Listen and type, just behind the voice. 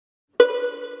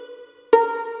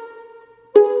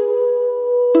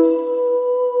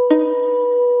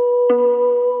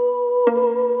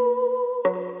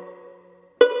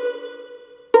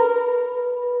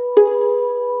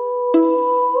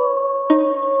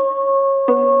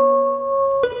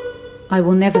I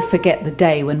will never forget the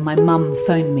day when my mum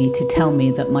phoned me to tell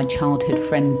me that my childhood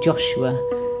friend Joshua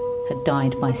had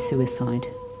died by suicide.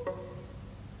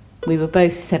 We were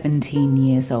both 17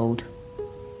 years old.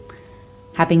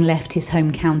 Having left his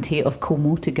home county of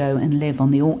Cornwall to go and live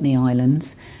on the Orkney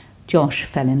Islands, Josh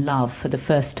fell in love for the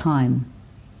first time.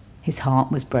 His heart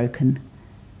was broken,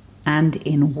 and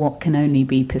in what can only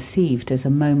be perceived as a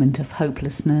moment of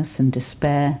hopelessness and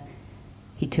despair,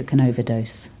 he took an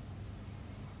overdose.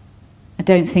 I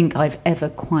don't think I've ever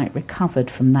quite recovered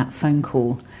from that phone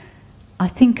call. I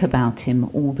think about him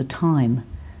all the time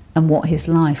and what his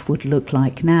life would look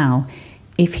like now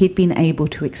if he'd been able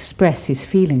to express his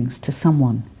feelings to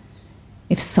someone,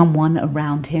 if someone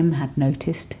around him had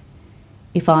noticed,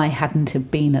 if I hadn't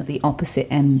have been at the opposite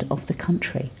end of the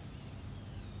country.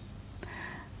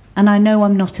 And I know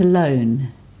I'm not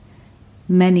alone.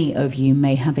 Many of you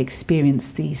may have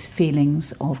experienced these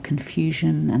feelings of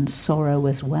confusion and sorrow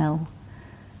as well.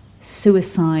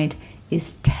 Suicide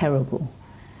is terrible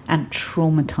and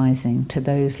traumatizing to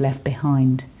those left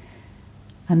behind,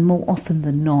 and more often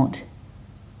than not,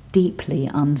 deeply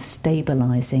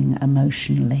unstabilizing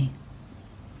emotionally,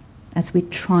 as we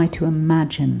try to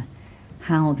imagine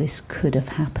how this could have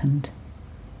happened.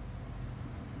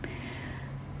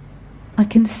 I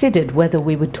considered whether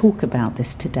we would talk about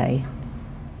this today.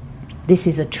 This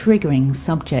is a triggering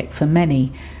subject for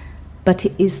many, but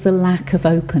it is the lack of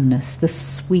openness, the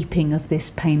sweeping of this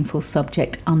painful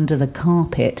subject under the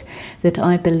carpet that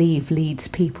I believe leads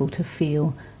people to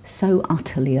feel so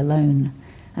utterly alone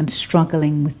and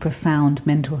struggling with profound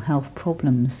mental health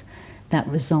problems that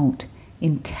result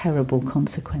in terrible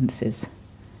consequences.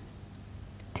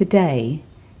 Today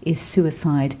is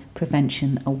Suicide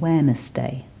Prevention Awareness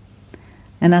Day,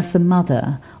 and as the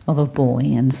mother of a boy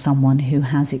and someone who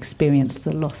has experienced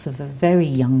the loss of a very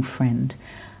young friend,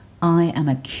 I am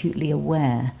acutely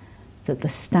aware that the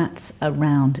stats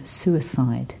around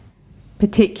suicide,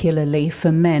 particularly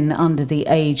for men under the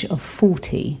age of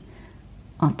 40,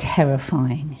 are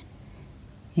terrifying.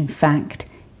 In fact,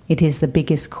 it is the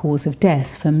biggest cause of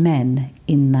death for men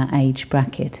in that age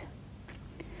bracket.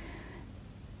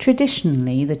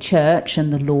 Traditionally, the church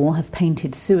and the law have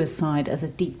painted suicide as a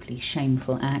deeply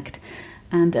shameful act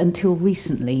and until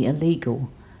recently illegal.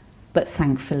 But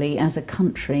thankfully, as a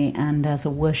country and as a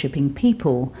worshipping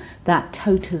people, that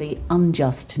totally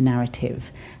unjust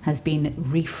narrative has been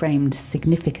reframed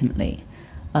significantly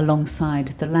alongside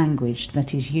the language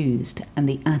that is used and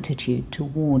the attitude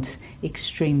towards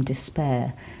extreme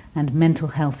despair and mental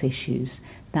health issues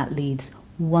that leads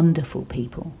wonderful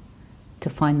people to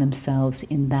find themselves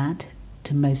in that,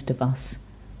 to most of us,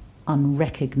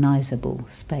 unrecognisable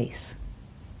space.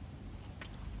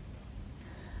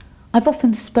 I've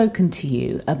often spoken to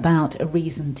you about a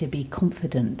reason to be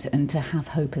confident and to have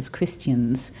hope as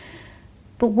Christians,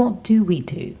 but what do we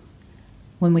do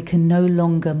when we can no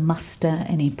longer muster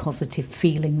any positive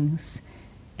feelings,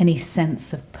 any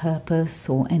sense of purpose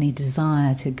or any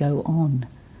desire to go on?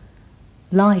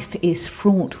 Life is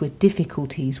fraught with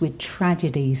difficulties, with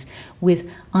tragedies, with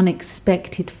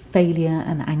unexpected failure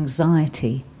and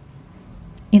anxiety.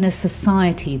 In a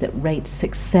society that rates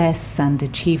success and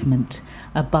achievement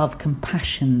above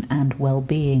compassion and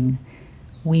well-being,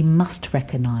 we must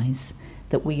recognise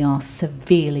that we are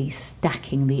severely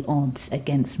stacking the odds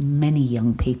against many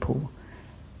young people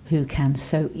who can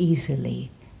so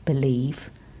easily believe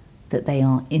that they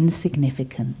are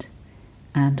insignificant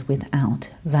and without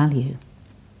value.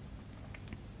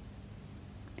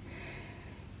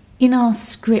 In our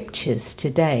scriptures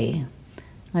today,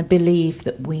 I believe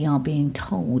that we are being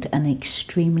told an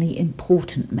extremely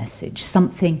important message,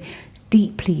 something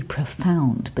deeply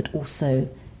profound but also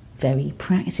very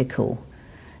practical,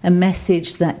 a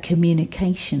message that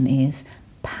communication is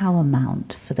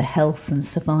paramount for the health and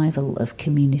survival of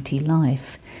community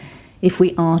life. If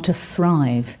we are to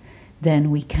thrive, then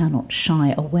we cannot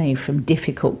shy away from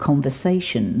difficult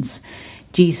conversations.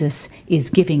 Jesus is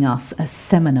giving us a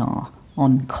seminar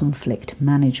on conflict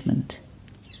management.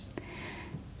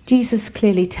 Jesus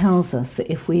clearly tells us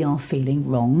that if we are feeling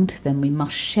wronged, then we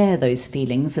must share those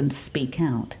feelings and speak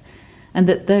out, and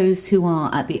that those who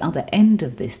are at the other end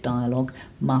of this dialogue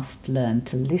must learn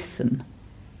to listen.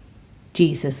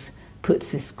 Jesus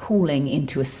puts this calling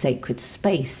into a sacred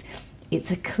space.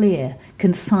 It's a clear,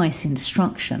 concise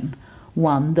instruction,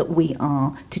 one that we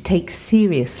are to take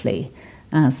seriously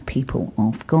as people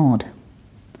of God.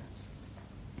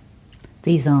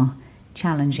 These are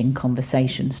challenging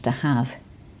conversations to have.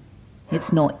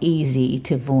 It's not easy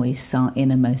to voice our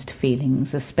innermost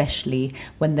feelings, especially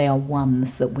when they are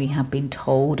ones that we have been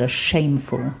told are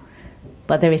shameful.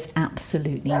 But there is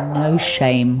absolutely no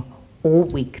shame or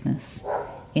weakness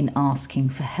in asking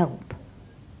for help,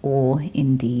 or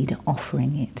indeed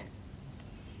offering it.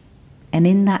 And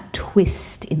in that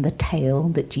twist in the tale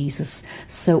that Jesus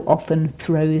so often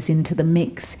throws into the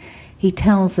mix, he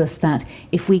tells us that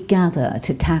if we gather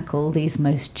to tackle these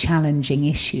most challenging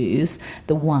issues,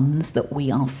 the ones that we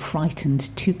are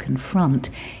frightened to confront,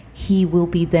 he will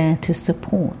be there to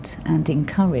support and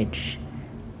encourage.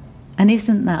 And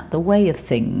isn't that the way of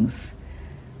things?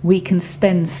 We can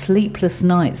spend sleepless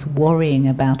nights worrying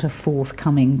about a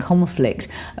forthcoming conflict,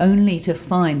 only to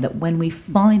find that when we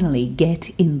finally get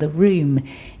in the room,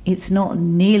 it's not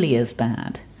nearly as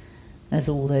bad as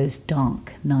all those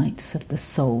dark nights of the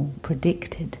soul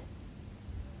predicted.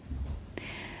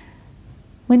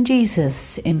 When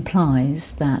Jesus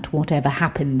implies that whatever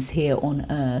happens here on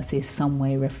earth is some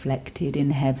way reflected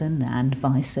in heaven and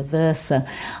vice versa,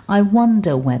 I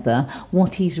wonder whether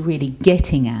what he's really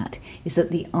getting at is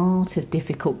that the art of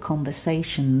difficult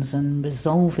conversations and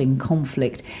resolving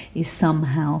conflict is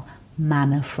somehow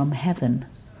manna from heaven,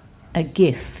 a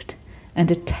gift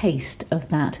and a taste of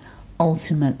that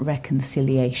ultimate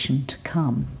reconciliation to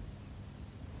come.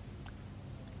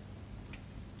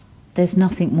 There's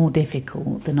nothing more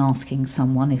difficult than asking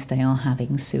someone if they are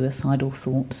having suicidal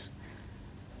thoughts.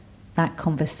 That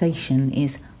conversation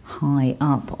is high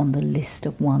up on the list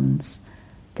of ones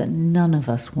that none of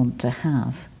us want to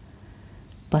have,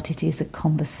 but it is a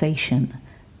conversation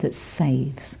that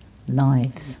saves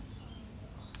lives.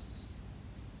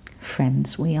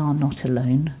 Friends, we are not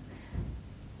alone,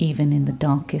 even in the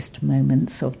darkest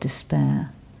moments of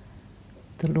despair.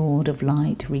 The Lord of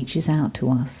light reaches out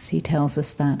to us. He tells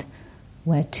us that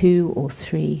where 2 or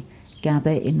 3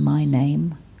 gather in my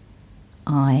name,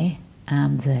 I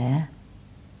am there.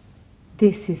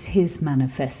 This is his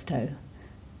manifesto,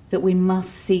 that we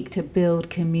must seek to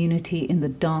build community in the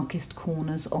darkest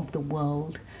corners of the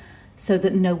world so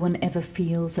that no one ever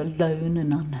feels alone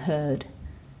and unheard.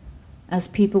 As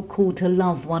people called to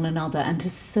love one another and to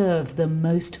serve the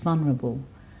most vulnerable,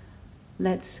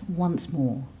 let's once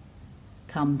more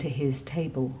come to his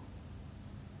table,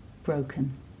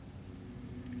 broken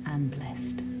and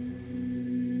blessed.